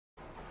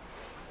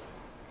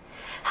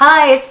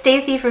Hi, it's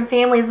Stacy from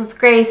Families with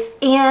Grace,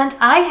 and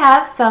I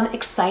have some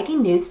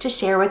exciting news to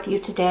share with you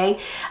today.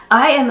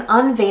 I am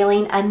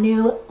unveiling a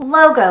new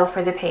logo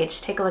for the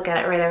page. Take a look at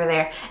it right over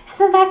there.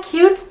 Isn't that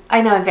cute? I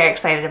know, I'm very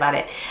excited about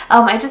it.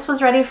 I just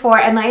was ready for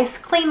a nice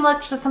clean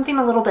look, just something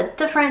a little bit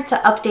different to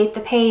update the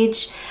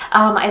page.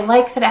 I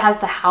like that it has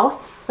the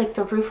house, like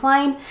the roof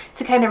line,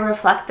 to kind of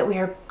reflect that we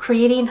are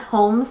creating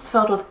homes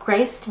filled with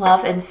grace,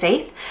 love, and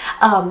faith.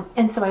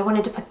 And so I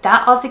wanted to put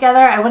that all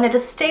together. I wanted to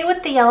stay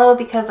with the yellow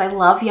because I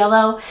love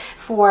yellow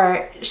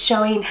for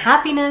showing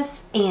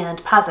happiness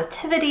and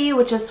positivity,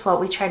 which is what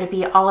we try to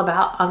be all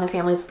about on the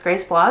Families with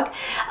Grace blog.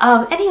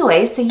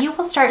 Anyway, so you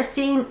will start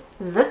seeing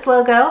this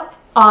logo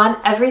on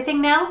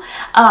everything now.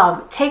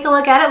 Take a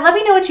look at it. Let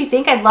me know what you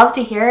think. I'd love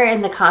to hear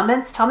in the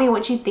comments. Tell me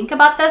what you think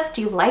about this.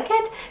 Do you like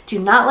it? Do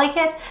you not like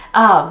it?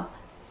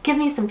 Give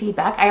me some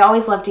feedback. I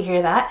always love to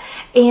hear that.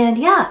 And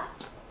yeah,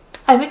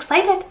 I'm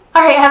excited.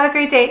 All right, have a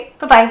great day.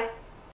 Bye-bye.